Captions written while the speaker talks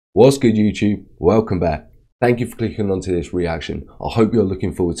What's good, YouTube? Welcome back. Thank you for clicking onto this reaction. I hope you're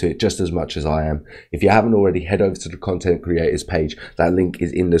looking forward to it just as much as I am. If you haven't already, head over to the content creators page. That link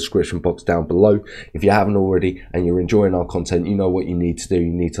is in the description box down below. If you haven't already and you're enjoying our content, you know what you need to do.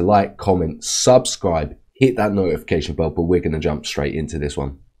 You need to like, comment, subscribe, hit that notification bell, but we're going to jump straight into this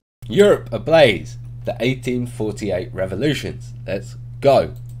one. Europe ablaze, the 1848 revolutions. Let's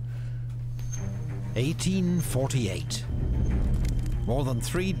go. 1848. More than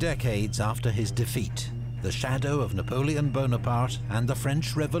 3 decades after his defeat, the shadow of Napoleon Bonaparte and the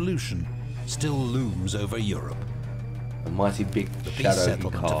French Revolution still looms over Europe. A mighty big The peace shadow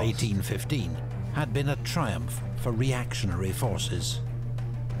settlement of cast. 1815 had been a triumph for reactionary forces.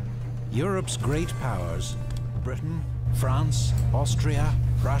 Europe's great powers, Britain, France, Austria,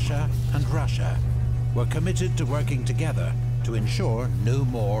 Prussia and Russia, were committed to working together to ensure no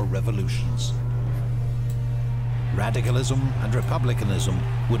more revolutions. Radicalism and republicanism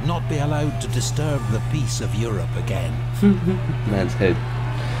would not be allowed to disturb the peace of Europe again. Man's head.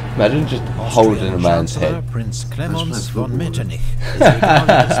 Imagine just holding a man's head. Prince Clemens von Metternich is regarded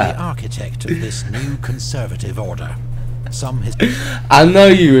as the architect of this new conservative order. I know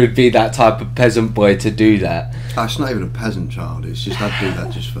you would be that type of peasant boy to do that. It's not even a peasant child, it's just I'd do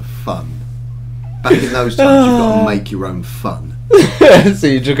that just for fun. Back in those times, you've got to make your own fun. So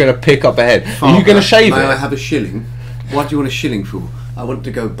you're just going to pick up a head. Are you going to shave it? May I have a shilling? What do you want a shilling for? I want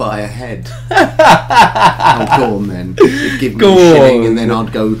to go buy a head. Oh, go on then. You'd give me a shilling and then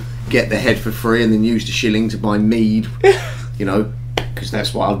I'd go get the head for free and then use the shilling to buy mead, you know, because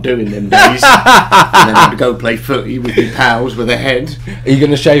that's what I'll do in them days. And then I'd go play footy with my pals with a head. Are you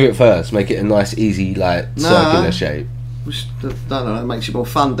going to shave it first? Make it a nice, easy, like, circular shape? No, it makes it more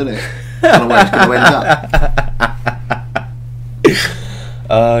fun, doesn't it? I don't know where it's going to end up.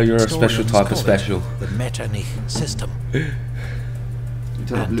 You're a special type of special. The Metternich system.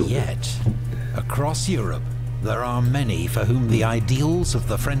 And yet, across Europe, there are many for whom the ideals of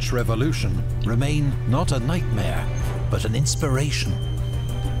the French Revolution remain not a nightmare, but an inspiration.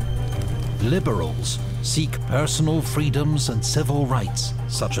 Liberals seek personal freedoms and civil rights,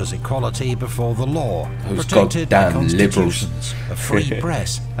 such as equality before the law, protected by constitutions, a free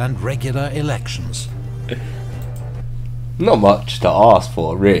press, and regular elections. Not much to ask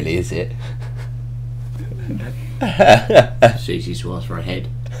for, really, is it? It's easy to ask for a head.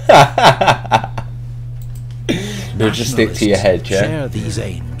 You'll just stick to your head, yeah? Share these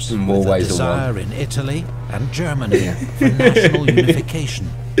aims in more with ways a desire than one. in Italy and Germany for national unification,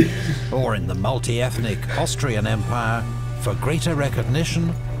 or in the multi-ethnic Austrian Empire for greater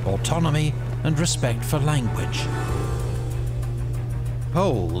recognition, autonomy and respect for language.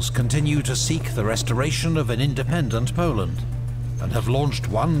 Poles continue to seek the restoration of an independent Poland, and have launched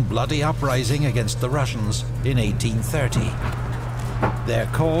one bloody uprising against the Russians in 1830. Their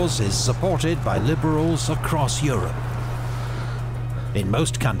cause is supported by liberals across Europe. In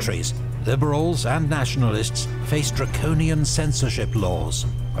most countries, liberals and nationalists face draconian censorship laws,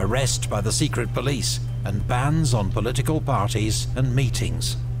 arrest by the secret police, and bans on political parties and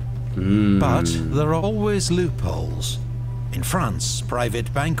meetings. But there are always loopholes. In France,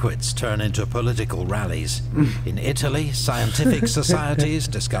 private banquets turn into political rallies. In Italy, scientific societies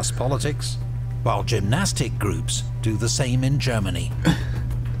discuss politics, while gymnastic groups do the same in Germany.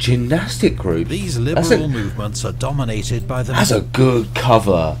 Gymnastic groups? These liberal movements are dominated by the... That's a good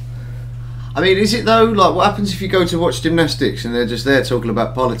cover. I mean, is it though? Like, what happens if you go to watch gymnastics and they're just there talking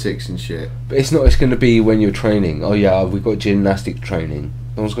about politics and shit? But it's not, it's going to be when you're training. Oh yeah, we've got gymnastic training.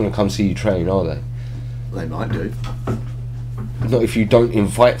 No one's going to come see you train, are they? They might do. Not if you don't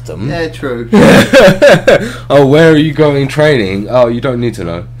invite them. Yeah, true. Oh, where are you going training? Oh, you don't need to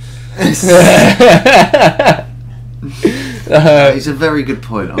know. It's a very good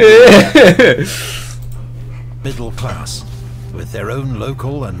point. Middle class, with their own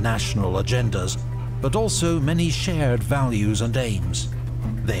local and national agendas, but also many shared values and aims.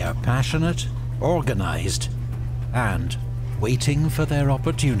 They are passionate, organized, and waiting for their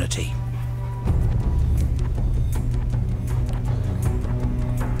opportunity.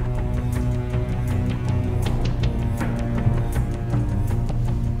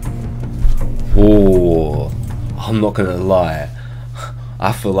 Oh, I'm not gonna lie,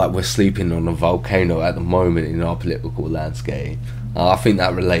 I feel like we're sleeping on a volcano at the moment in our political landscape. I think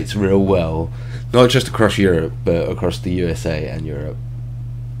that relates real well, not just across Europe, but across the USA and Europe.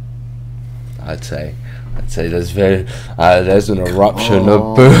 I'd say there's there's an eruption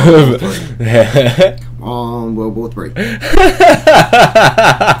of boom. On World War III.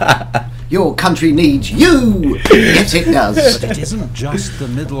 Your country needs you! Yes, it does. But it isn't just the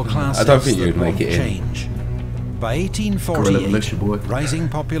middle class. I don't think you'd make it change. By Guerrilla militia boy. 1848, rising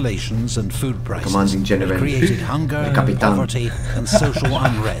populations and food prices Commanding general. created hunger, Capitan. poverty, and social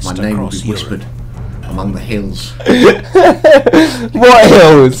unrest My name will across be whispered Europe. among the hills. What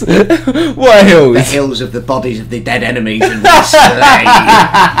hills? What hills? The hills of the bodies of the dead enemies and we slay.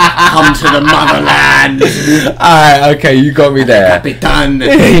 Come to the motherland. Alright, okay, you got me there. Capitan.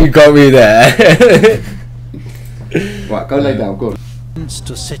 You got me there. Right, go lay down, go on.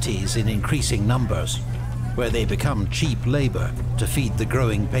 To cities in increasing numbers, where they become cheap labour to feed the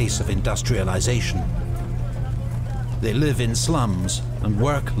growing pace of industrialization. They live in slums and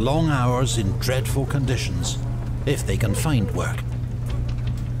work long hours in dreadful conditions, if they can find work.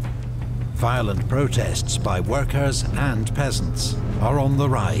 Violent protests by workers and peasants are on the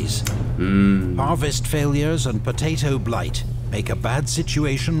rise. Harvest failures and potato blight make a bad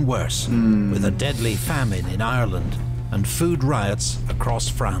situation worse, with a deadly famine in Ireland and food riots across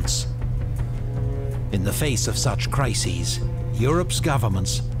France. In the face of such crises, Europe's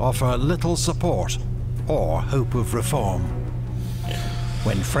governments offer little support or hope of reform.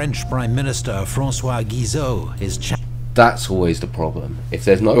 When French Prime Minister François Guizot is That's always the problem. If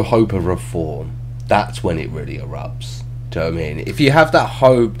there's no hope of reform, that's when it really erupts. Do you know what I mean? If you have that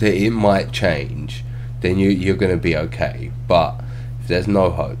hope that it might change, then you're going to be okay. But if there's no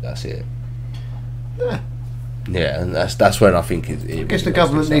hope, that's it. Yeah, and that's when I think it I guess the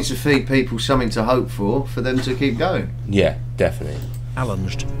government needs to feed people something to hope for them to keep going. Yeah, definitely.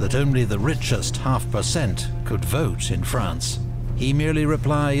 challenged that only the richest 0.5% could vote in France, he merely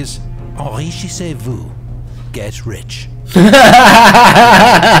replies, "Enrichissez-vous, get rich."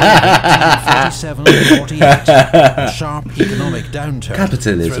 47 and 48, a sharp economic downturn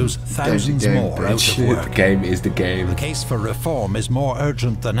Capitalism. throws thousands more out of work. The game is the game. The case for reform is more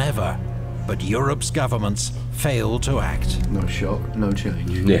urgent than ever, but Europe's governments fail to act. No shock, no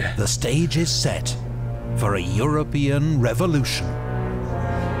change. Yeah. The stage is set for a European revolution.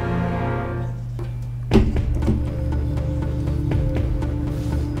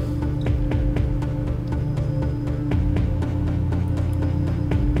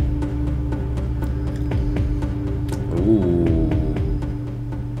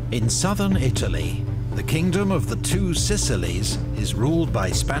 In southern Italy, the Kingdom of the Two Sicilies is ruled by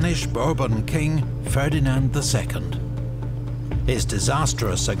Spanish Bourbon King Ferdinand II. His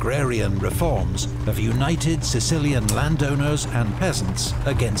disastrous agrarian reforms have united Sicilian landowners and peasants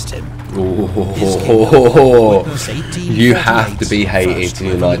against him. You have to be hated to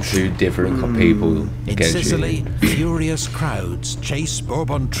unite two different people In against Sicily, you. furious crowds chase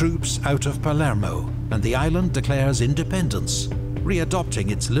Bourbon troops out of Palermo, and the island declares independence, readopting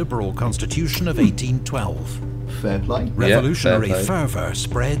its liberal constitution of 1812. Fair play. Revolutionary fair play. fervour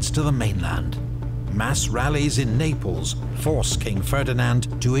spreads to the mainland. Mass rallies in Naples force King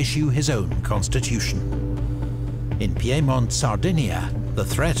Ferdinand to issue his own constitution. In Piedmont, Sardinia, the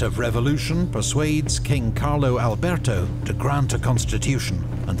threat of revolution persuades King Carlo Alberto to grant a constitution,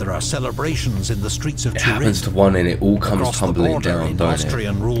 and there are celebrations in the streets of It Turin. happens to one and it all comes Across the tumbling border down, in don't it?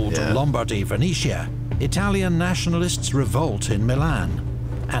 Austrian-ruled Yeah. Lombardy, Venetia, Italian nationalists revolt in Milan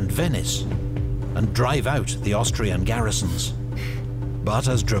and Venice and drive out the Austrian garrisons. But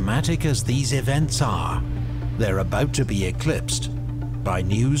as dramatic as these events are, they're about to be eclipsed by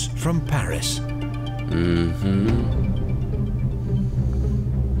news from Paris.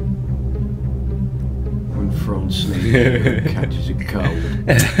 When Franz sneezes, catches a cold.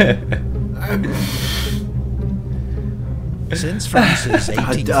 Since France's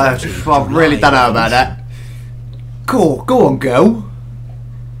 1840 I really don't know about that. Go on, girl.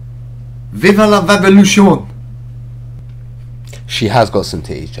 Viva la Revolution. She has got some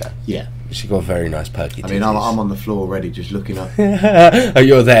titties, Jack. Yeah. She got very nice perky titties. I mean, I'm on the floor already, just looking up. Oh,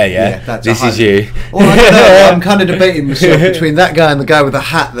 you're there, yeah? that's This a is high- you. Well, I don't know. I'm kind of debating myself between that guy and the guy with the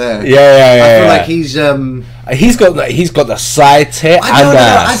hat there. Yeah. I feel like he's. He's got the side tit I and don't know.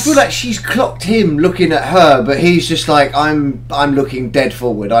 I ass. feel like she's clocked him looking at her, but he's just like, I'm looking dead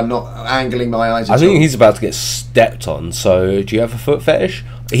forward. I'm not angling my eyes. I think he's about to get stepped on. So, do you have a foot fetish?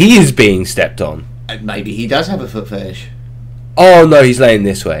 He is being stepped on. Maybe he does have a foot fetish. Oh no, he's laying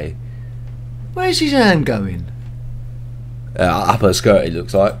this way. Where's his hand going? Up her skirt, it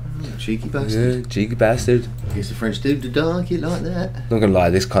looks like. Cheeky bastard. Yeah, cheeky bastard. I guess the French do like it like that. Not gonna lie,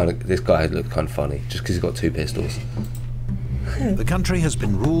 this guy looked kind of funny just because he's got two pistols. The country has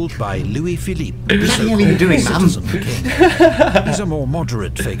been ruled by Louis Philippe, What the hell are you doing, ma'am? citizen king. He's a more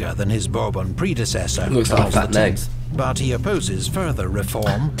moderate figure than his Bourbon predecessor, Looks like a Charles fat name. X, but he opposes further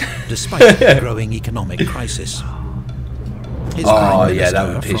reform despite the growing economic crisis. His Prime yeah, that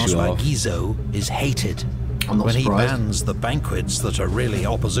Minister, would piss you François off. Guizot, is hated I'm not when surprised. he bans the banquets that are really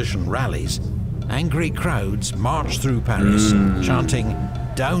opposition rallies angry crowds march through Paris, chanting,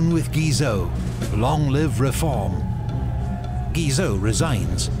 "Down with Guizot, long live reform." Guizot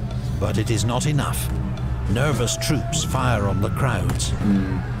resigns, but it is not enough. Nervous troops fire on the crowds.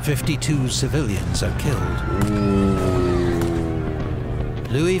 52 civilians are killed.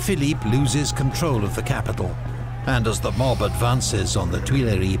 Louis-Philippe loses control of the capital, and as the mob advances on the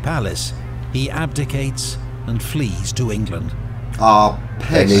Tuileries Palace, he abdicates and flees to England. Ah,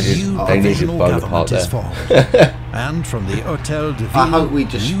 piss. A new provisional government is formed, and from the Hôtel de Ville,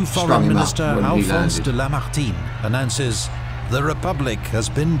 new Foreign Minister Alphonse de Lamartine announces the Republic has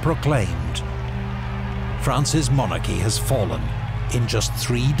been proclaimed. France's monarchy has fallen in just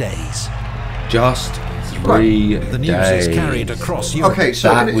 3 days. Just 3 The news days. is carried across Europe. Okay, so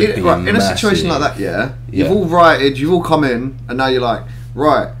That would be in a situation massive. like that, you've all righted, you've all come in, and now you're like,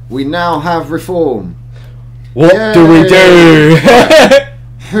 right, we now have reform. What do we do?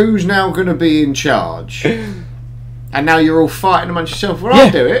 Who's now going to be in charge? And now you're all fighting amongst yourself. Well, I'll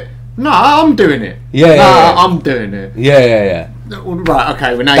do it. No, I'm doing it. I'm doing it. Yeah. Right,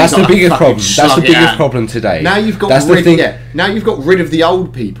 okay. Well, now That's you've the got biggest problem. That's the biggest out. problem today. Now you've got That's the rid. thing. Yeah. Now you've got rid of the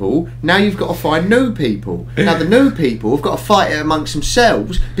old people. Now you've got to find new people. Now the new people have got to fight it amongst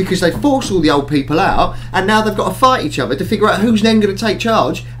themselves because they forced all the old people out, and now they've got to fight each other to figure out who's then going to take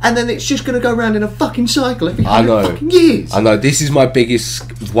charge, and then it's just going to go round in a fucking cycle every 100 fucking years. I know. This is my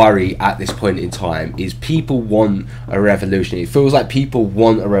biggest worry at this point in time. Is people want a revolution. It feels like people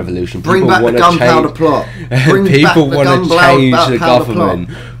want a revolution. Bring People back the wanna gunpowder change- plot. Bring People back the want to change the gunpowder government,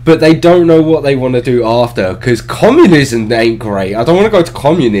 plot. but they don't know what they want to do after. Because communism ain't great. I don't want to go to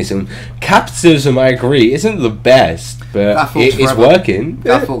communism. Capitalism, I agree, isn't the best, but it's working.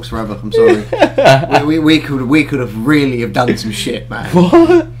 Guy Fawkes forever. I'm sorry. we could have really have done some shit, man.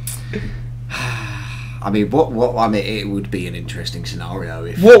 What? I mean, what? I mean, it would be an interesting scenario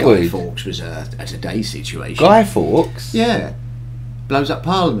if What Guy would? Fawkes was a today's situation. Guy Fawkes? Yeah, blows up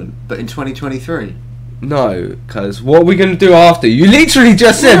Parliament, but in 2023. No, because what are we going to do after? You literally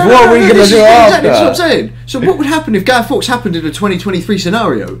just said, what are we going to do after? That's what I'm saying. So what would happen if Guy Fawkes happened in a 2023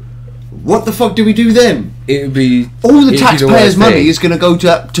 scenario? What the fuck do we do then? It would be... All the it'd be taxpayers' worst money thing. is going to go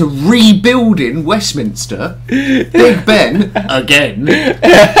to rebuilding Westminster, Big Ben, again,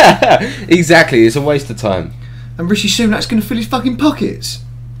 Exactly, it's a waste of time. and Rishi Sunak's going to fill his fucking pockets.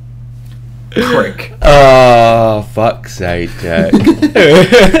 Prick. Oh, fuck's sake, Jack.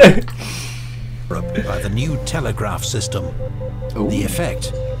 By the new telegraph system. Ooh. The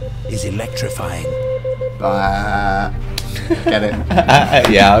effect is electrifying. Get it?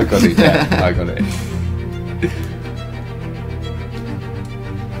 Yeah, I got it, Jack. I got it.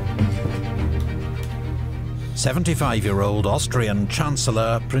 '75-year-old Austrian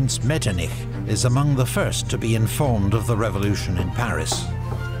Chancellor Prince Metternich is among the first to be informed of the revolution in Paris.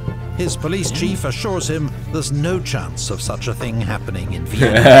 His police chief assures him there's no chance of such a thing happening in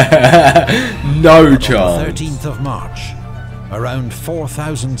Vienna. No On chance. the 13th of March, around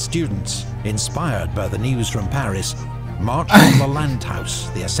 4,000 students, inspired by the news from Paris, march from the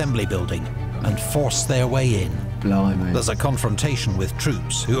Landhaus, the assembly building, and force their way in. Blimey. There's a confrontation with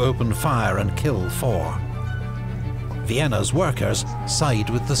troops who open fire and kill 4. Vienna's workers side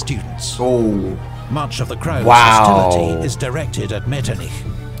with the students. Oh. Much of the crowd's Wow. hostility is directed at Metternich.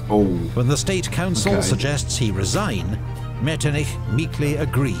 Oh. When the state council Okay. suggests he resign, Metternich meekly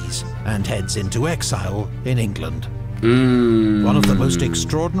agrees and heads into exile in England. One of the most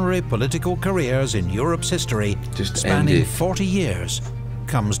extraordinary political careers in Europe's history, Just spanning ended. 40 years,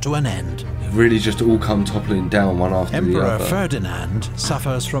 comes to an end. Really just all come toppling down one after the Emperor other. Ferdinand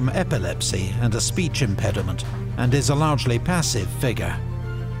suffers from epilepsy and a speech impediment, and is a largely passive figure.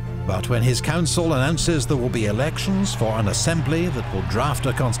 But when his council announces there will be elections for an assembly that will draft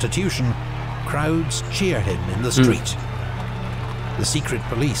a constitution, crowds cheer him in the street. The secret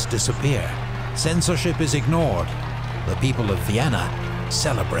police disappear. Censorship is ignored. The people of Vienna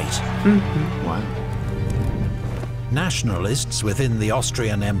celebrate. Wow. Nationalists within the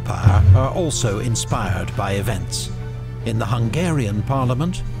Austrian Empire are also inspired by events. In the Hungarian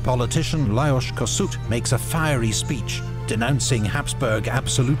parliament, politician Lajos Kossuth makes a fiery speech denouncing Habsburg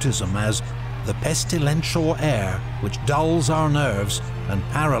absolutism as the pestilential air which dulls our nerves and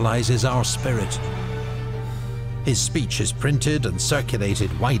paralyzes our spirit. His speech is printed and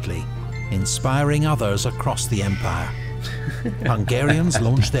circulated widely, inspiring others across the empire. Hungarians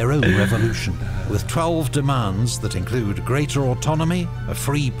launch their own revolution, with 12 demands that include greater autonomy, a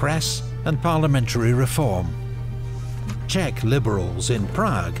free press, and parliamentary reform. Czech liberals in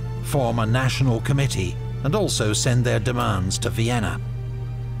Prague form a national committee and also send their demands to Vienna.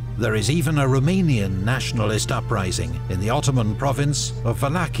 There is even a Romanian nationalist uprising in the Ottoman province of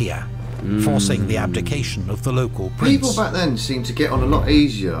Wallachia, forcing the abdication of the local prince. People back then seemed to get on a lot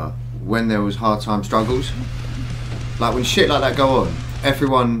easier when there was hard time struggles. Like when shit like that go on,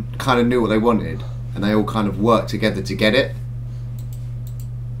 everyone kind of knew what they wanted and they all kind of worked together to get it.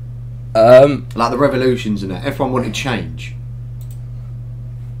 Like the revolutions and that, everyone wanted change.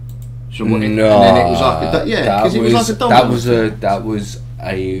 So and then it was like, because it was like a domino.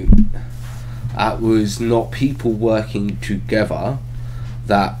 That was not people working together.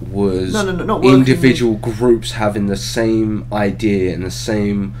 That was not individual groups having the same idea and the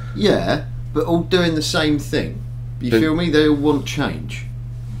same... Yeah, but all doing the same thing. You feel me? They all want change.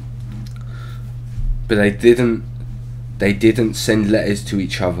 But they didn't send letters to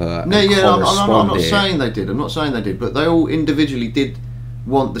each other. No, yeah, I'm not saying they did. I'm not saying they did. But they all individually did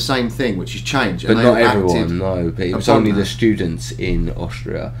want the same thing, which is change. But not everyone, no. But it was only the students in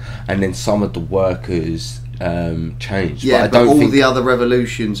Austria. And then some of the workers... changed. Yeah, but all the other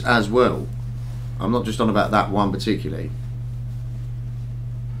revolutions as well. I'm not just on about that one particularly.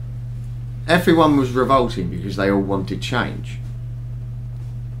 Everyone was revolting because they all wanted change.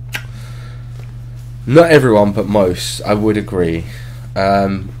 Not everyone, but most. I would agree.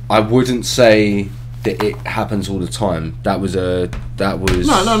 I wouldn't say that it happens all the time. That was. No.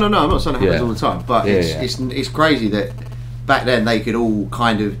 I'm not saying it happens all the time, but it's crazy that back then they could all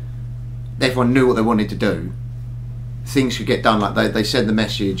kind of. Everyone knew what they wanted to do. Things could get done, like they send the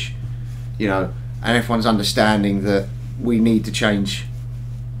message, you know, and everyone's understanding that we need to change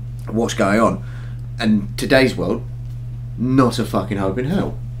what's going on. And today's world, not a fucking hope in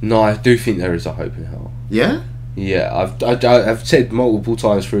hell. No, I do think there is a hope in hell. Yeah? Yeah, I've said multiple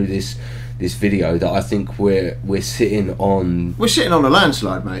times through this video that I think we're sitting on... We're sitting on a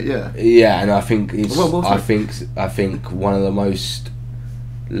landslide, mate, yeah. Yeah, and I think it's... I think one of the most...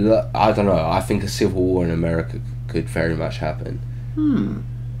 I don't know. I think a civil war in America could very much happen.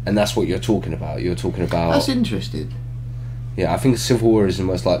 And that's what you're talking about. You're talking about... That's interesting. Yeah, I think a civil war is the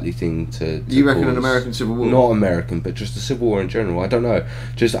most likely thing to you reckon cause. An American civil war? Not American, but just a civil war in general. I don't know.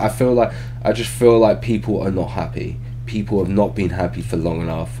 I just feel like people are not happy. People have not been happy for long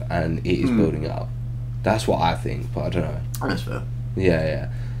enough, and it is building up. That's what I think, but I don't know. That's fair.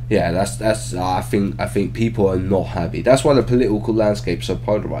 Yeah, that's. I think people are not happy. That's why the political landscape is so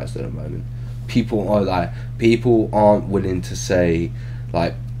polarized at the moment. People aren't willing to say,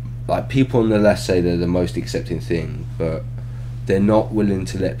 like people on the left say they're the most accepting thing, but they're not willing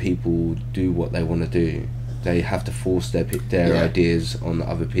to let people do what they want to do. They have to force their ideas on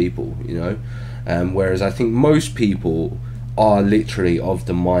other people, you know. Whereas I think most people are literally of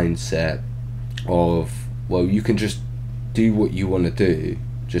the mindset of, well, you can just do what you want to do.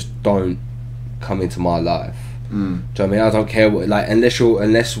 Just don't come into my life. Do you know what I mean? I don't care what, like, unless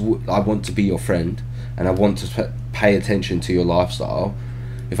I want to be your friend and I want to pay attention to your lifestyle.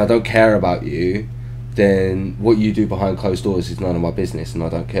 If I don't care about you, then what you do behind closed doors is none of my business, and I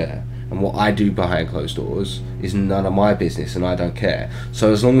don't care. And what I do behind closed doors is none of my business, and I don't care.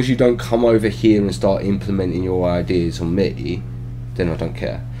 So as long as you don't come over here and start implementing your ideas on me, then I don't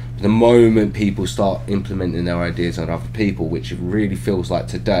care. The moment people start implementing their ideas on other people, which it really feels like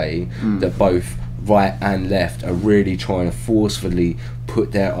today, that both right and left are really trying to forcefully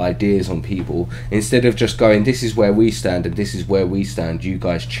put their ideas on people, instead of just going, this is where we stand and this is where we stand, you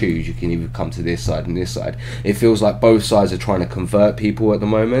guys choose, you can either come to this side and this side. It feels like both sides are trying to convert people at the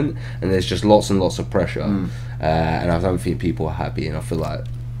moment, and there's just lots and lots of pressure, and I don't think people are happy, and I feel like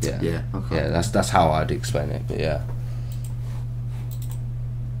that's how I'd explain it. But yeah.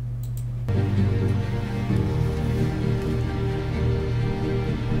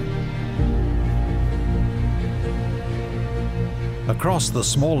 Across the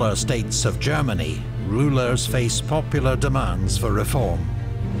smaller states of Germany, rulers face popular demands for reform.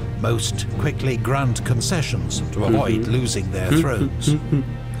 Most quickly grant concessions to avoid losing their thrones.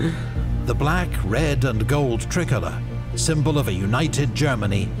 The black, red and gold tricolour, symbol of a united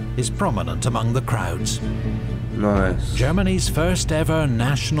Germany, is prominent among the crowds. Nice. Germany's first ever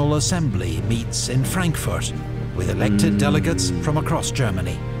National Assembly meets in Frankfurt, with elected delegates from across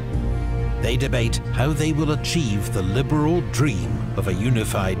Germany. They debate how they will achieve the liberal dream of a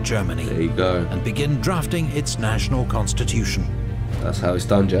unified Germany. There you go. And begin drafting its national constitution. That's how it's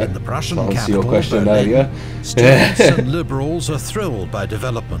done, Jack. In the Prussian to answer capital, your question Berlin, earlier. students and liberals are thrilled by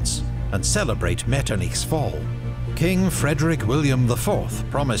developments and celebrate Metternich's fall. King Frederick William IV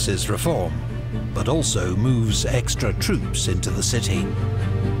promises reform, but also moves extra troops into the city.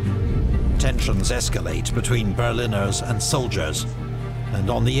 Tensions escalate between Berliners and soldiers, and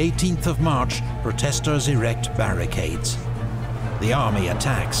on the 18th of March, protesters erect barricades. The army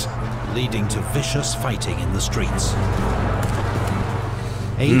attacks, leading to vicious fighting in the streets.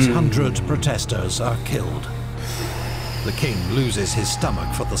 800 protesters are killed. The king loses his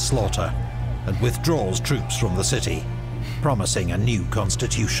stomach for the slaughter and withdraws troops from the city, promising a new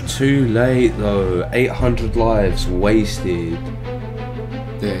constitution. Too late though, 800 lives wasted.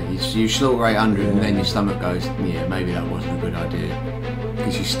 Yeah, you slaughter 800 and then your stomach goes, yeah, maybe that wasn't a good idea.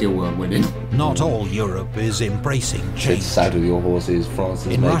 Because you still weren't winning. Not all Europe is embracing change. Saddle your horses, France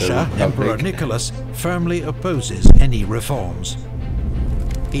has In made Russia, a Emperor republic. Nicholas firmly opposes any reforms.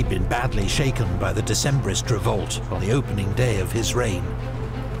 He'd been badly shaken by the Decembrist revolt on the opening day of his reign.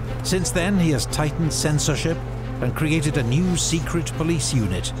 Since then, he has tightened censorship and created a new secret police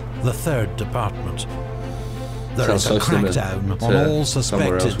unit, the Third Department. There is a crackdown on all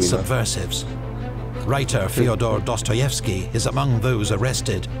suspected subversives. Writer Fyodor Dostoevsky is among those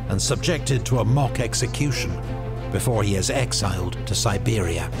arrested and subjected to a mock execution before he is exiled to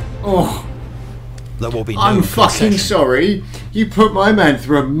Siberia. Oh, there will be no I'm fucking sorry. You put my man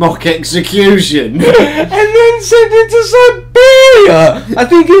through a mock execution. And then sent it to Siberia! I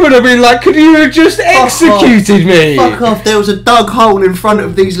think he would have been like, could you have just executed me? Fuck off, there was a dug hole in front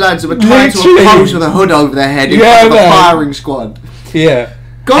of these lads that were tied to a post with a hood over their head in front of a firing squad. Yeah.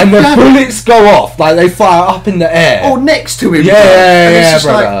 God and the damn bullets go off, like they fire up in the air. Or next to him. Yeah,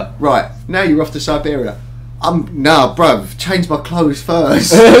 brother. Like, right, now you're off to Siberia. Nah, bruv, change my clothes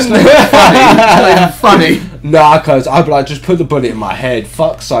first. It's not funny. It's not funny. Nah, cuz I'd be like, just put the bullet in my head.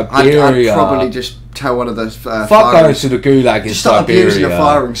 Fuck Siberia. I'd probably just tell one of those fuck going to the gulag in start Siberia. Abusing the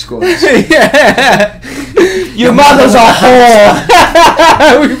firing squads. Yeah. Your mother's a whore.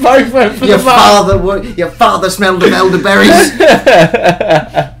 We both went for your father smelled of elderberries.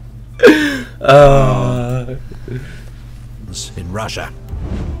 In Russia.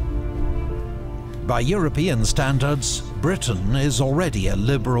 By European standards, Britain is already a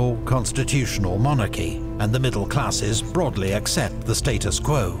liberal constitutional monarchy, and the middle classes broadly accept the status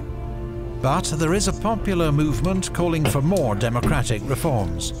quo. But there is a popular movement calling for more democratic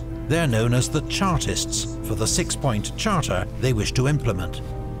reforms. They're known as the Chartists, for the 6-point charter they wish to implement.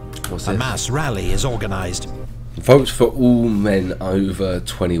 A mass rally is organised. Votes for all men over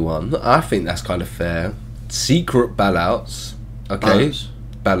 21. I think that's kind of fair. Secret ballots. Okay.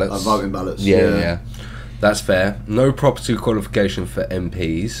 Ballots. Voting ballots. Yeah. That's fair. No property qualification for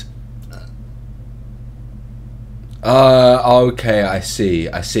MPs. Okay, I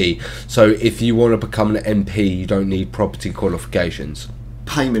see. So if you want to become an MP, you don't need property qualifications.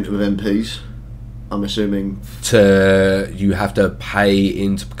 Payment with MPs, I'm assuming. You have to pay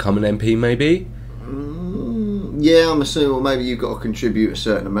in to become an MP, maybe? Yeah, I'm assuming, or maybe you've got to contribute a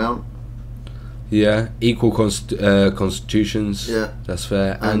certain amount. Yeah, equal constitutions. Yeah, that's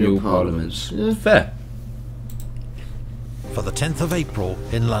fair. Annual parliaments. Yeah. Fair. For the 10th of April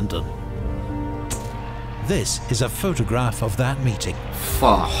in London. This is a photograph of that meeting.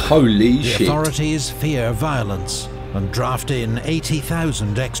 Fuck. Holy shit. The authorities fear violence and draft in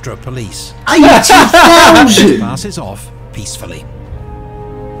 80,000 extra police. 80,000! Passes off peacefully.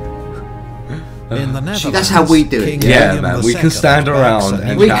 In the Netherlands, that's how we do it. Yeah, man. We can stand around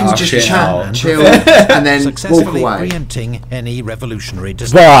and we can just chat and chill and then walk away. Preempting any revolutionary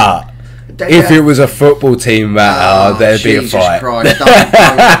disturbance. But if it was a football team matter, there'd be a fight. Christ,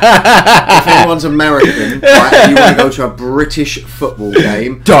 if anyone's American, right, and you want to go to a British football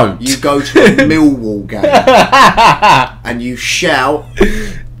game, you go to a Millwall game and you shout,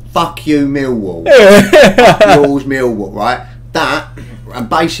 "Fuck you, Millwall! Fuck yours, Millwall!" Right? And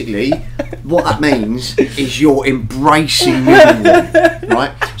basically, what that means is you're embracing Millwall,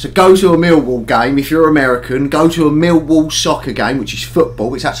 right? So go to a Millwall game if you're American. Go to a Millwall soccer game, which is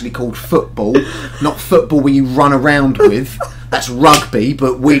football. It's actually called football, not football where you run around with. That's rugby,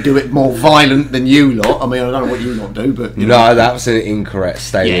 but we do it more violent than you lot. I mean, I don't know what you lot do, but... No, that was an incorrect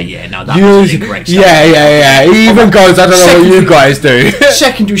statement. Yeah, no, that was an incorrect statement. Yeah. He even goes, I don't know what you guys do.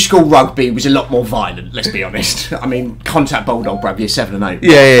 Secondary school rugby was a lot more violent, let's be honest. I mean, contact bulldog, bruv, year 7 and 8.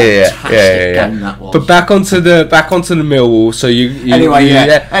 Yeah. Fantastic game that was. But back onto the Millwall, so you anyway,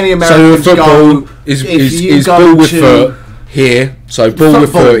 any Americans so football go... is ball with foot here. So ball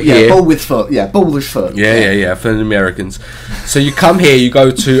with foot here. Ball with foot. Yeah, ball with foot. Yeah, for the Americans. So you come here, you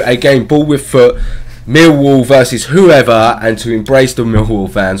go to a game, ball with foot, Millwall versus whoever, and to embrace the Millwall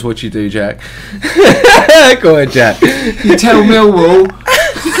fans, what you do, Jack? Go ahead, Jack. You tell Millwall...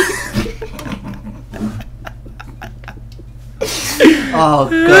 Oh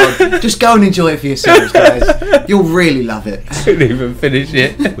God! Just go and enjoy it for yourselves, guys. You'll really love it. Couldn't even finish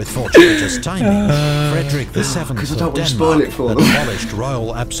it. With fortuitous timing, Frederick VII of Denmark abolished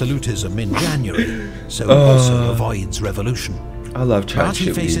royal absolutism in January, so also avoids revolution. I love chatting But he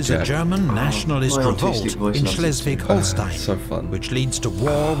shit with you, faces a Jack. German nationalist my revolt autistic voice in loves it. Schleswig-Holstein, So fun. which leads to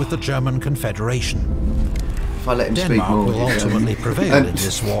war with the German Confederation. If I let him speak Denmark more, will ultimately prevail in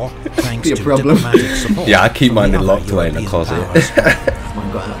this war, thanks Be a to problem. diplomatic support. Yeah, I keep from mine the locked other away in the European closet. powers.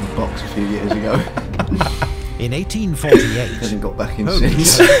 Mine got out of the box a few years ago. In 1848, Hasn't got back in Polish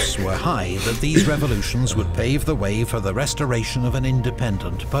since. hopes were high that these revolutions would pave the way for the restoration of an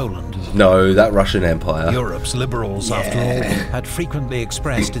independent Poland. No, that Russian Empire. Europe's liberals, after all, had frequently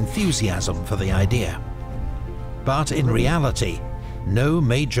expressed enthusiasm for the idea. But in reality, no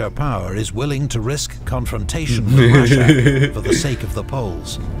major power is willing to risk confrontation with Russia for the sake of the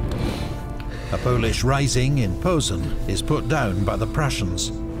Poles. A Polish rising in Posen is put down by the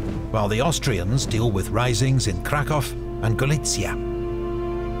Prussians, while the Austrians deal with risings in Krakow and Galicia.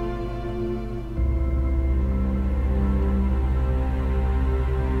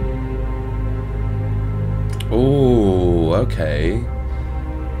 Oh, okay.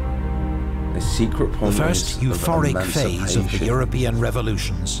 The secret The promise first of euphoric phase of the emancipation. European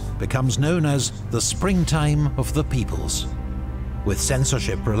revolutions becomes known as the springtime of the peoples. With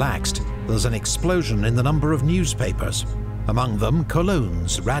censorship relaxed, there's an explosion in the number of newspapers, among them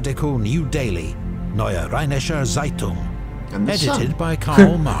Cologne's radical new daily, Neue Rheinische Zeitung, And the edited Sun. by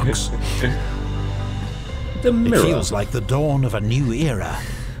Karl Marx. The It mirror. feels like the dawn of a new era.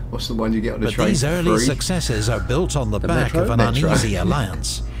 What's the one you get on the But train? these early Free? successes are built on the back Metro? of an Metro. uneasy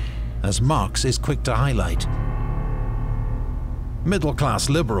alliance, as Marx is quick to highlight. Middle-class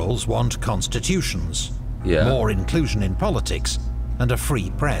liberals want constitutions, Yeah. more inclusion in politics, and a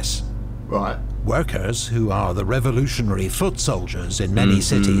free press. Right. Workers, who are the revolutionary foot soldiers in many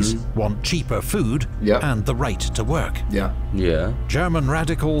cities, want cheaper food Yep. and the right to work. Yeah. Yeah. German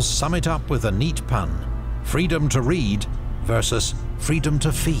radicals sum it up with a neat pun: freedom to read versus freedom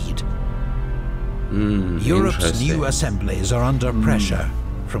to feed. Europe's Interesting. new assemblies are under pressure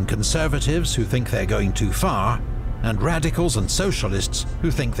from conservatives who think they're going too far, and radicals and socialists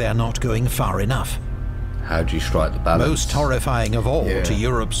who think they're not going far enough. How do you strike the balance? Most horrifying of all Yeah. to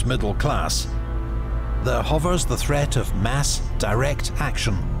Europe's middle class, there hovers the threat of mass direct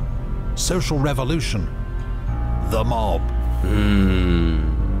action, social revolution, the mob.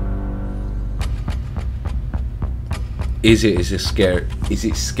 Is it scary? Is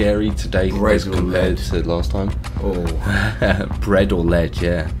it scary today Bread as or compared lead? to last time? Oh. Bread or lead?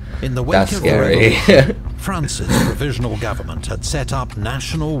 Yeah. In the wake That's of scary. the revolution, France's provisional government had set up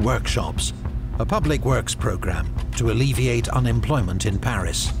national workshops, a public works program to alleviate unemployment in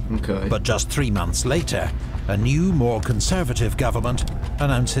Paris. Okay. But just 3 months later, a new, more conservative government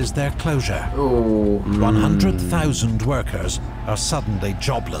announces their closure. Oh. 100,000 workers are suddenly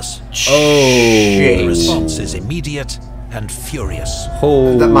jobless. Oh. The response is immediate and furious.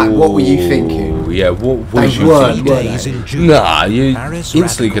 Oh. That, mate, what were you thinking? Yeah. What They was you weren't, Three thinking? were days they? in June, Nah, you Paris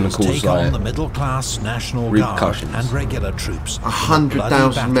instantly gonna radicals cause take on like the middle-class National Guard repercussions. and regular troops.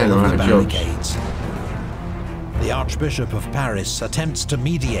 100,000 men Bloody are battle of out the of jobs. barricades. The Archbishop of Paris attempts to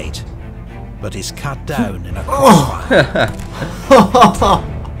mediate, but is cut down in a crossfire.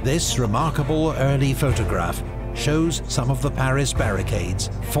 This remarkable early photograph shows some of the Paris barricades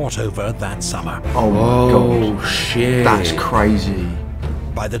fought over that summer. Oh my Oh god. shit. That's crazy.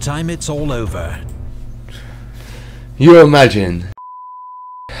 By the time it's all over, You imagine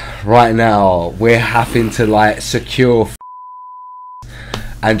right now we're having to like secure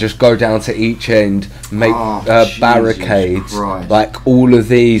and just go down to each end, make Oh, Jesus barricades, Christ. like all of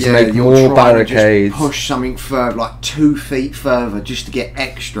these, make you're more trying to barricades. just push something further, like 2 feet further, just to get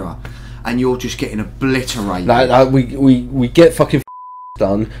extra, and you're just getting obliterated. Like we get fucking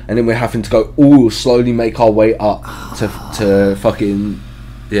done, and then we're having to go all slowly make our way up to fucking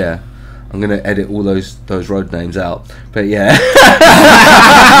yeah. I'm gonna edit all those road names out, but yeah.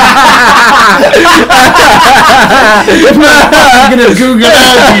 I'm gonna Google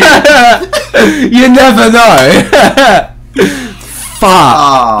it. You never know.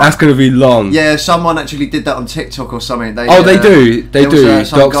 Fuck, that's gonna be long. Yeah, someone actually did that on TikTok or something. They, Oh, they do. They there was, do.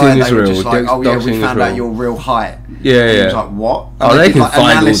 some Doxing guy, is they were real. just like, oh yeah, we Doxing is found out real. your real height. Yeah, And he yeah. was like, what? And Oh, they did, can like, find all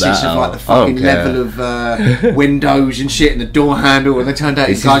analysis that of like out. the fucking I don't level of windows and shit and the door handle, and they turned out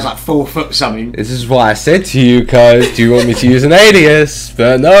This the guy's is- like 4 foot something. This is why I said to you, cuz, do you want me to use an alias?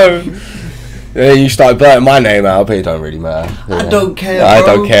 But no. And then you start blurting my name out, but it don't really matter. I don't care. I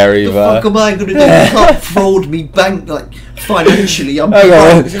bro. don't care either. The fuck am I gonna do? You can't fraud me bank like financially. I'm Hang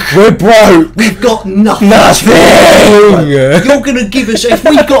on, broke. we're broke. We've got nothing. Nothing. You're gonna give us. If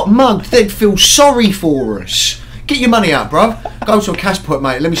we got mugged, they'd feel sorry for us. Get your money out, bro. Go to a cash point,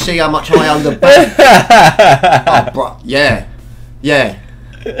 mate. Let me see how much I owe the bank. Oh, bro. Yeah. Yeah.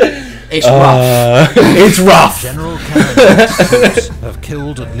 It's rough. It's rough. General Caramel's troops have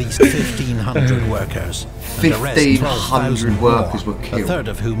killed at least 1,500 workers. 1,500 workers were a killed. third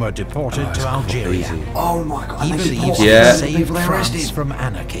of whom are deported to Algeria. Oh my god. He they believes deported he Yeah. can save people they France arrested. from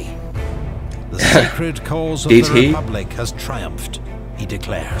anarchy. The sacred cause of Did the he? Republic has triumphed, he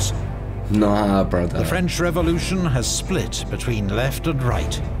declares. Nah, brother. The French Revolution has split between left and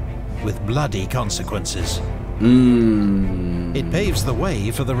right, with bloody consequences. It paves the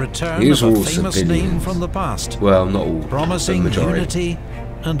way for the return These of are a all famous civilians. name from the past, Well, not all. promising the majority. unity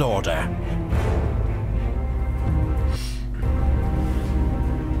and order.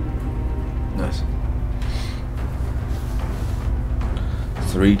 Nice.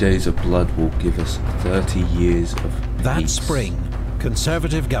 3 days of blood will give us 30 years of That peace. spring,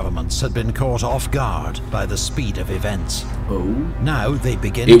 conservative governments had been caught off guard by the speed of events. Oh. Now they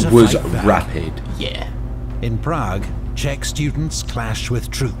begin It to was fight back. rapid. Yeah. In Prague, Czech students clash with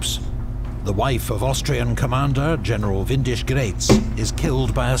troops. The wife of Austrian commander General Windisch Graetz is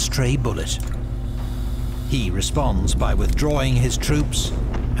killed by a stray bullet. He responds by withdrawing his troops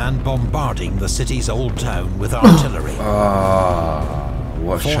and bombarding the city's old town with artillery. Ah,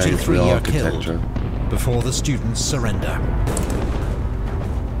 what a shame for 43 the are architecture. killed before the students surrender.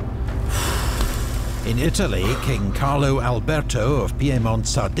 In Italy, King Carlo Alberto of Piedmont,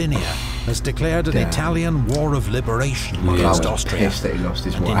 Sardinia, has declared an Italian war of liberation against I was Austria. pissed that he lost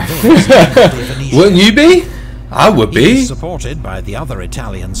his and wife. invades the Venetian. Wouldn't you be? I would He is be. supported by the other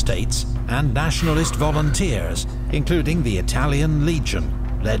Italian states and nationalist volunteers, including the Italian Legion,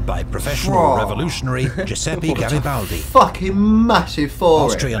 led by professional Whoa. revolutionary Giuseppe Garibaldi. Fucking massive for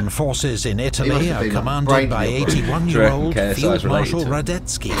Austrian forces in He must Italy have are been commanded brain by dead. 81-year-old KSI is Field related Marshal to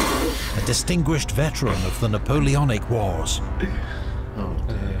Radetzky, a distinguished veteran of the Napoleonic Wars.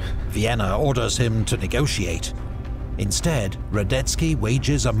 Vienna orders him to negotiate. Instead, Radetzky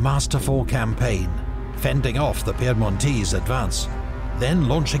wages a masterful campaign, fending off the Piedmontese advance, then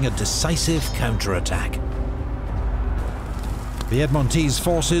launching a decisive counterattack. Piedmontese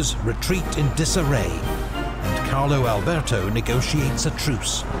forces retreat in disarray, and Carlo Alberto negotiates a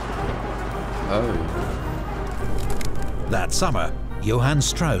truce. Oh. That summer, Johann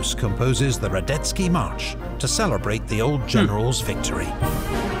Strauss composes the Radetzky March to celebrate the old general's victory.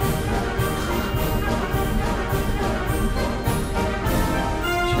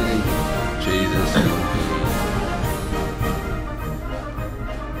 Jesus.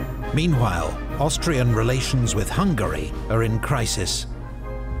 Meanwhile, Austrian relations with Hungary are in crisis.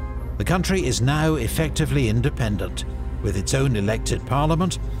 The country is now effectively independent, with its own elected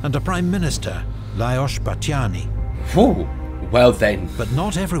parliament and a prime minister, Lajos Batthyány. Whew. Well then. But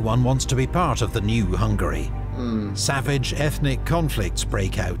not everyone wants to be part of the new Hungary. Savage ethnic conflicts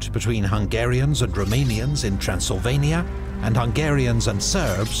break out between Hungarians and Romanians in Transylvania, and Hungarians and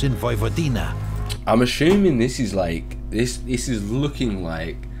Serbs in Vojvodina. I'm assuming this is like this is looking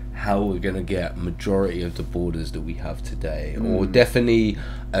like how we're gonna get majority of the borders that we have today, or definitely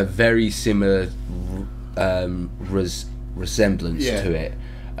a very similar resemblance to it.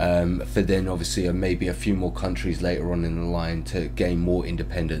 For then obviously maybe a few more countries later on in the line to gain more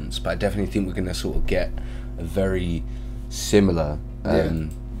independence. But I definitely think we're gonna sort of get a very similar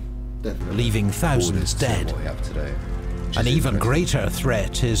Leaving thousands borders to dead. what we have today. which An is even impressive. greater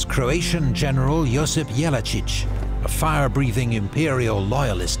threat is Croatian General Josip Jelačić, a fire-breathing imperial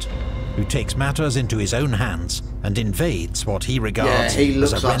loyalist who takes matters into his own hands and invades what he Yeah, regards he as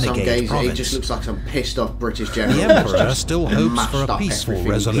looks a like some renegade guy. He province. just looks like some pissed off British general. The that's Emperor just still hopes mashed for a up peaceful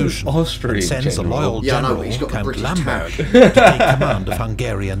everything. resolution Austrian and sends general. a loyal Yeah, I know, general, but he's got the Count British Lamberg, tash. to take command of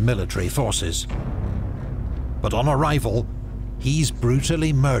Hungarian military forces. But on arrival, he's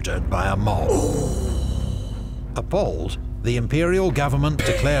brutally murdered by a mob. Appalled, the imperial government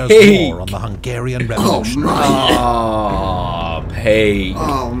declares war on the Hungarian Revolution. Ah, pain.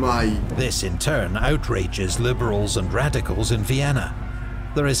 Oh, mate. This in turn outrages liberals and radicals in Vienna.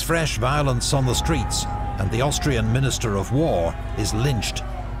 There is fresh violence on the streets, and the Austrian Minister of War is lynched.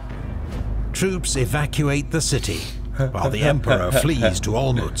 Troops evacuate the city, while the Emperor flees to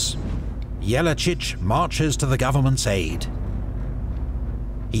Olmütz. Jelačić marches to the government's aid.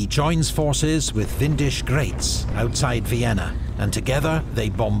 He joins forces with Windisch Graetz outside Vienna, and together they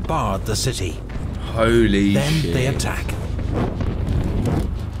bombard the city. Holy Then shit. they attack.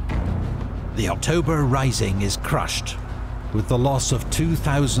 The October Rising is crushed, with the loss of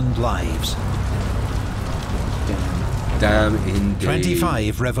 2,000 lives. Damn indeed.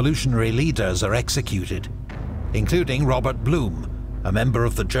 25 revolutionary leaders are executed, including Robert Blum, a member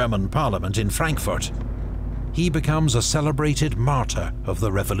of the German parliament in Frankfurt. He becomes a celebrated martyr of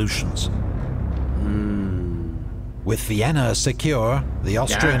the revolutions. With Vienna secure, the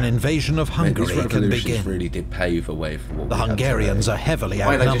Austrian invasion of Hungary can begin. Really did pave the way for what the Hungarians are heavily They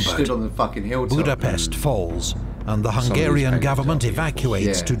outnumbered. just stood on the fucking hilltop. Budapest falls, and the Hungarian government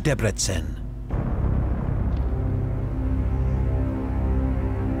evacuates to Debrecen.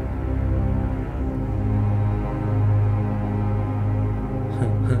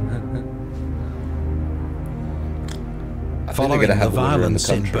 Following the violence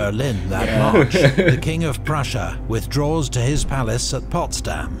in Berlin that March, the King of Prussia withdraws to his palace at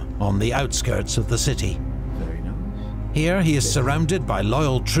Potsdam, on the outskirts of the city. Very nice. Here he is surrounded by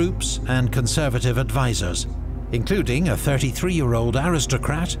loyal troops and conservative advisors, including a 33-year-old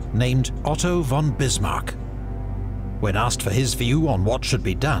aristocrat named Otto von Bismarck. When asked for his view on what should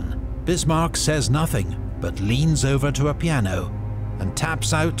be done, Bismarck says nothing, but leans over to a piano and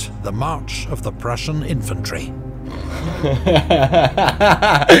taps out the March of the Prussian Infantry. The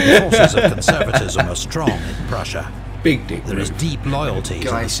forces of conservatism are strong in Prussia. Big dick. There is deep loyalty to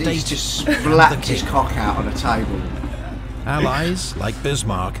the state. He's just slapped his cock out on a table. Allies, like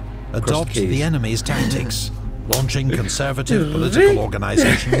Bismarck, adopt the enemy's tactics, launching conservative political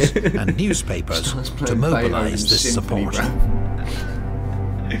organizations and newspapers to mobilize this support.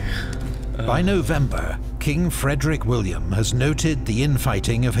 By November, King Frederick William has noted the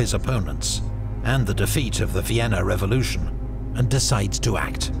infighting of his opponents and the defeat of the Vienna Revolution, and decides to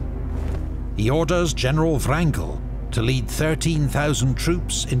act. He orders General Wrangel to lead 13,000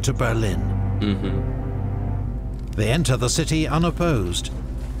 troops into Berlin. They enter the city unopposed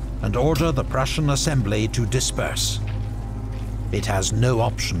and order the Prussian assembly to disperse. It has no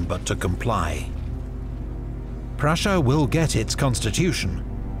option but to comply. Prussia will get its constitution,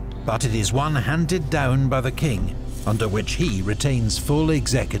 but it is one handed down by the king, under which he retains full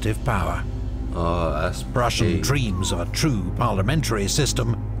executive power. Prussian dreams of a true parliamentary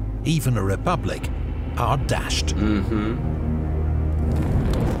system, even a republic, are dashed.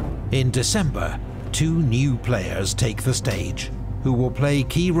 In December, two new players take the stage, who will play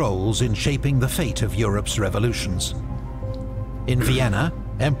key roles in shaping the fate of Europe's revolutions. In Vienna,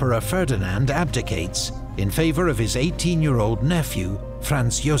 Emperor Ferdinand abdicates in favor of his 18-year-old nephew,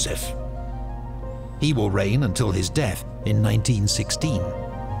 Franz Joseph. He will reign until his death in 1916.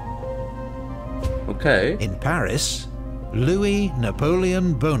 In Paris, Louis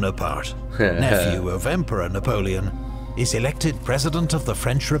Napoleon Bonaparte, nephew of Emperor Napoleon, is elected President of the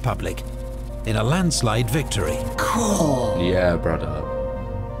French Republic in a landslide victory. Cool. Yeah, brother.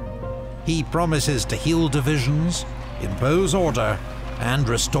 He promises to heal divisions, impose order, and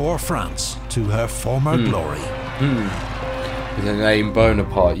restore France to her former glory. With the name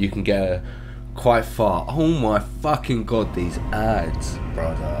Bonaparte, you can get quite far. Oh my fucking god, these ads,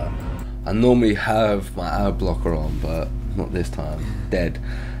 brother. I normally have my ad blocker on, but not this time. Dead.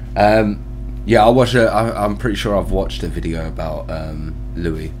 Yeah, I'm pretty sure I've watched a video about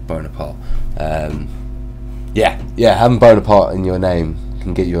Louis Bonaparte. Yeah, having Bonaparte in your name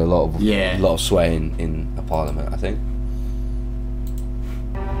can get you a lot of sway in a parliament, I think.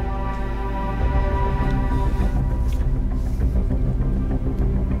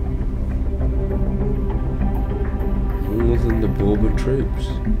 The Bourbon troops.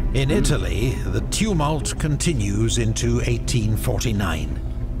 In Italy, the tumult continues into 1849.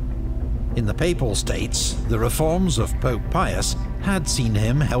 In the Papal States, the reforms of Pope Pius had seen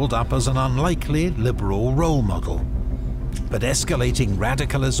him held up as an unlikely liberal role model. But escalating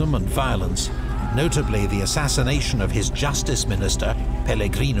radicalism and violence, notably the assassination of his justice minister,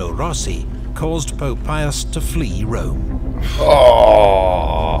 Pellegrino Rossi, caused Pope Pius to flee Rome.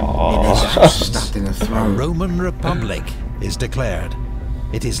 Stabbed in the throat. A Roman Republic is declared.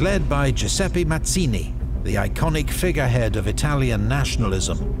 It is led by Giuseppe Mazzini, the iconic figurehead of Italian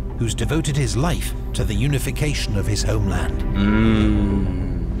nationalism, who's devoted his life to the unification of his homeland.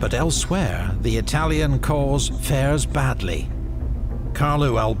 But elsewhere, the Italian cause fares badly.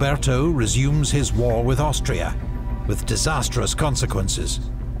 Carlo Alberto resumes his war with Austria, with disastrous consequences.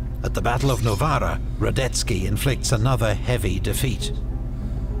 At the Battle of Novara, Radetzky inflicts another heavy defeat.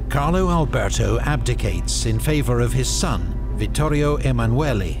 Carlo Alberto abdicates in favor of his son, Vittorio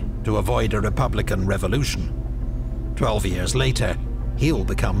Emanuele, to avoid a republican revolution. 12 years later, he'll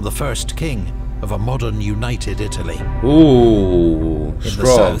become the first king of a modern united Italy. Ooh, in the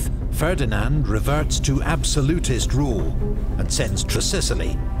south, Ferdinand reverts to absolutist rule and sends to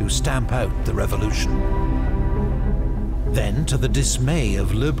Sicily, who stamp out the revolution. Then, to the dismay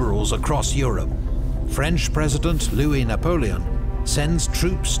of liberals across Europe, French President Louis Napoleon sends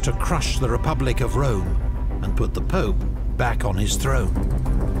troops to crush the Republic of Rome and put the Pope back on his throne.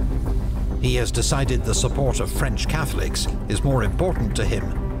 He has decided the support of French Catholics is more important to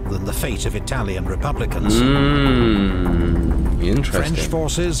him than the fate of Italian republicans. Interesting. French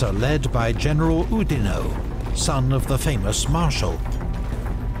forces are led by General Oudinot, son of the famous Marshal.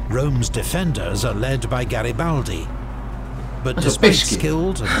 Rome's defenders are led by Garibaldi. But despite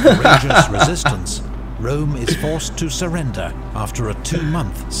skilled and courageous resistance, Rome is forced to surrender after a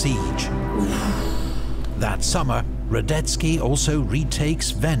 2-month siege. That summer, Radetzky also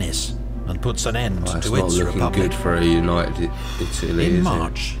retakes Venice and puts an end to its republic. Good for a united Italy. In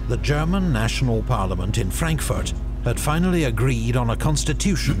March, the German National Parliament in Frankfurt had finally agreed on a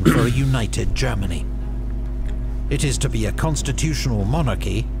constitution for a united Germany. It is to be a constitutional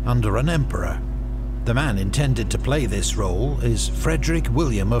monarchy under an emperor. The man intended to play this role is Frederick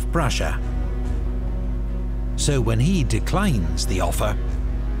William of Prussia. So when he declines the offer,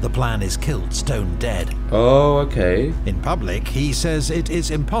 the plan is killed stone dead. Oh, okay. In public, he says it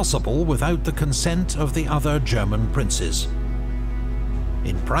is impossible without the consent of the other German princes.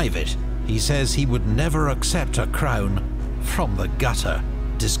 In private, he says he would never accept a crown from the gutter,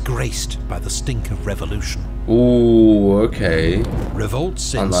 disgraced by the stink of revolution. Ooh, okay.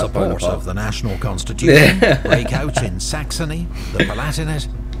 Revolts in support of the national constitution break out in Saxony, the Palatinate,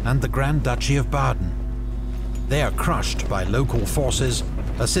 and the Grand Duchy of Baden. They are crushed by local forces,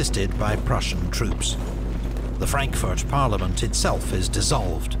 assisted by Prussian troops. The Frankfurt Parliament itself is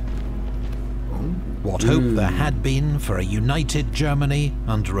dissolved. What hope there had been for a united Germany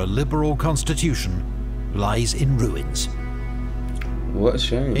under a liberal constitution lies in ruins. What a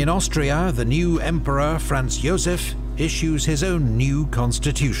shame. In Austria, the new Emperor Franz Joseph issues his own new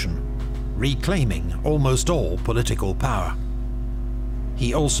constitution, reclaiming almost all political power.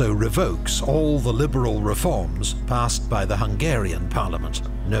 He also revokes all the liberal reforms passed by the Hungarian parliament,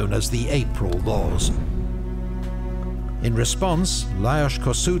 known as the April Laws. In response, Lajos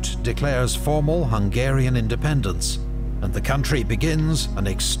Kossuth declares formal Hungarian independence, and the country begins an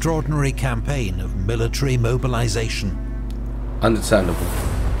extraordinary campaign of military mobilization. Understandable.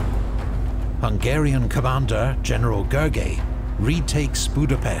 Hungarian commander General Gergely retakes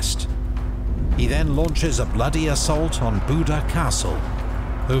Budapest. He then launches a bloody assault on Buda Castle,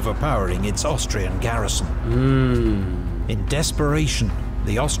 overpowering its Austrian garrison. In desperation,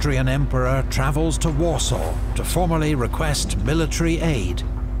 the Austrian emperor travels to Warsaw to formally request military aid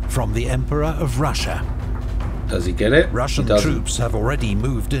from the Emperor of Russia. Does he get it? Russian troops have already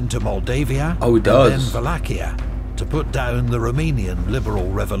moved into Moldavia and then Wallachia to put down the Romanian liberal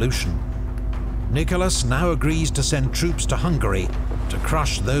revolution. Nicholas now agrees to send troops to Hungary to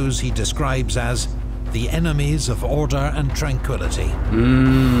crush those he describes as the enemies of order and tranquility.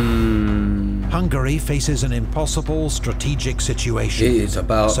 Hungary faces an impossible strategic situation. It is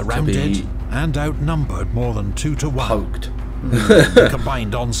about surrounded to be and outnumbered more than 2 to 1. Poked. The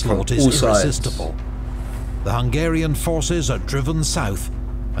combined onslaught is Sides. irresistible. The Hungarian forces are driven south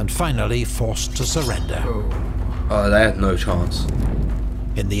and finally forced to surrender. Oh, they had no chance.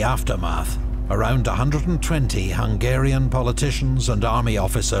 In the aftermath, around 120 Hungarian politicians and army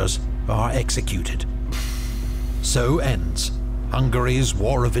officers are executed. So ends Hungary's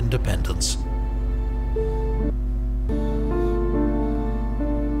War of Independence.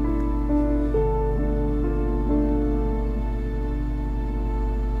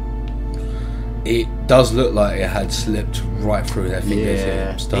 It does look like it had slipped right through their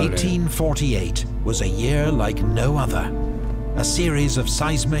fingertips. 1848 was a year like no other. A series of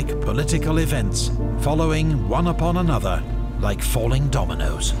seismic political events following one upon another like falling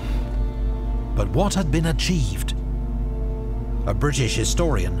dominoes. But what had been achieved? A British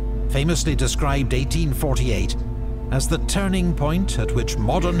historian famously described 1848 as the turning point at which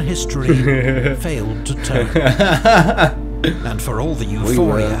modern history failed to turn. And for all the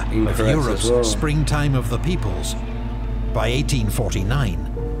euphoria of Europe's springtime of the peoples, by 1849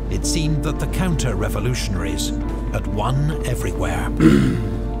 it seemed that the counter-revolutionaries had won everywhere.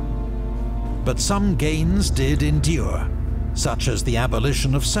 But some gains did endure, such as the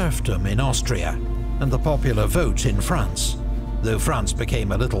abolition of serfdom in Austria and the popular vote in France, though France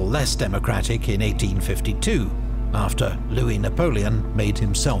became a little less democratic in 1852, after Louis Napoleon made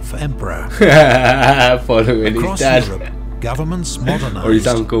himself emperor. Following Across his dad. Europe, governments modernized or his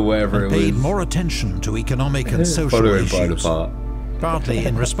uncle, wherever and it was. paid more attention to economic and social issues, partly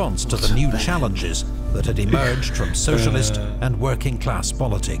in response to the new challenges that had emerged from socialist and working class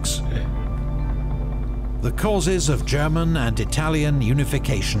politics. The causes of German and Italian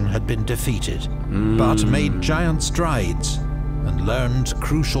unification had been defeated, but made giant strides and learned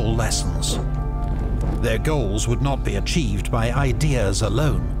crucial lessons. Their goals would not be achieved by ideas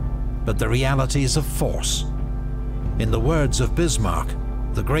alone, but the realities of force. In the words of Bismarck,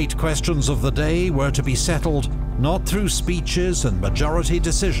 the great questions of the day were to be settled not through speeches and majority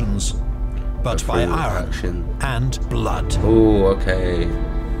decisions, but by iron action and blood. Oh, okay.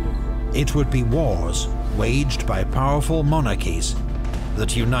 It would be wars waged by powerful monarchies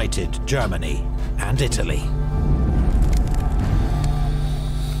that united Germany and Italy.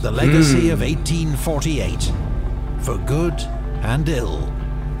 The legacy of 1848, for good and ill,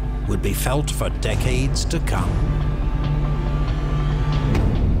 would be felt for decades to come.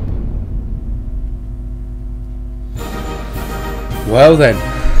 Well then,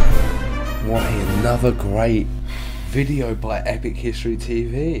 what another great video by Epic History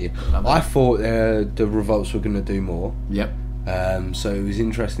TV. I thought the revolts were going to do more. Yep. So it was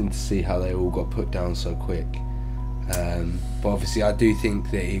interesting to see how they all got put down so quick. But obviously I do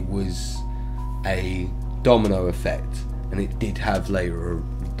think that it was a domino effect, and it did have later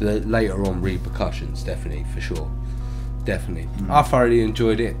on repercussions, definitely, for sure. Definitely. I thoroughly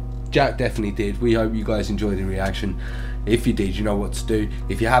enjoyed it. Jack definitely did. We hope you guys enjoyed the reaction. If you did, you know what to do.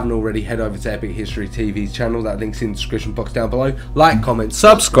 If you haven't already, head over to Epic History TV's channel. That link's in the description box down below. Like, comment,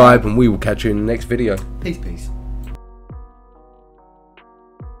 subscribe, and we will catch you in the next video. Peace, peace.